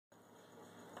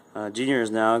Junior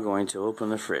is now going to open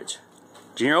the fridge.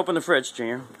 Junior, open the fridge,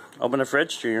 Junior. Open the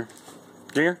fridge, Junior.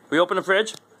 Junior, we open the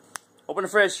fridge? Open the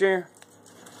fridge, Junior.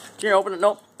 Junior, open it.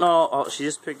 Nope. No. Oh, she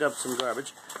just picked up some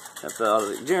garbage.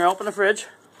 Junior, open the fridge.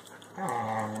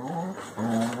 Oh,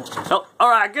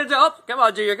 alright, good job. Come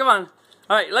on, Junior, come on.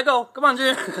 Alright, let go. Come on,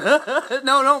 Junior.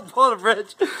 No, don't pull the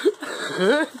fridge.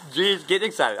 Junior's getting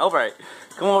excited. Alright.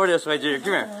 Come over this way, Junior.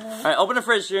 Come here. Alright, open the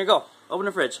fridge, Junior. Go. Open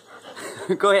the fridge.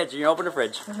 Go ahead, Junior. Open the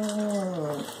fridge.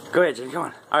 Go ahead, Junior. Come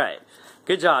on. Alright.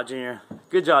 Good job, Junior.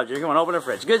 Good job, Junior. Come on, open the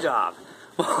fridge. Good job.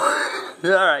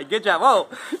 Alright, good job. Whoa.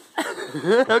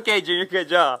 Okay, Junior, good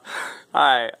job.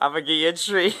 Alright, I'm gonna get you a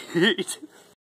treat.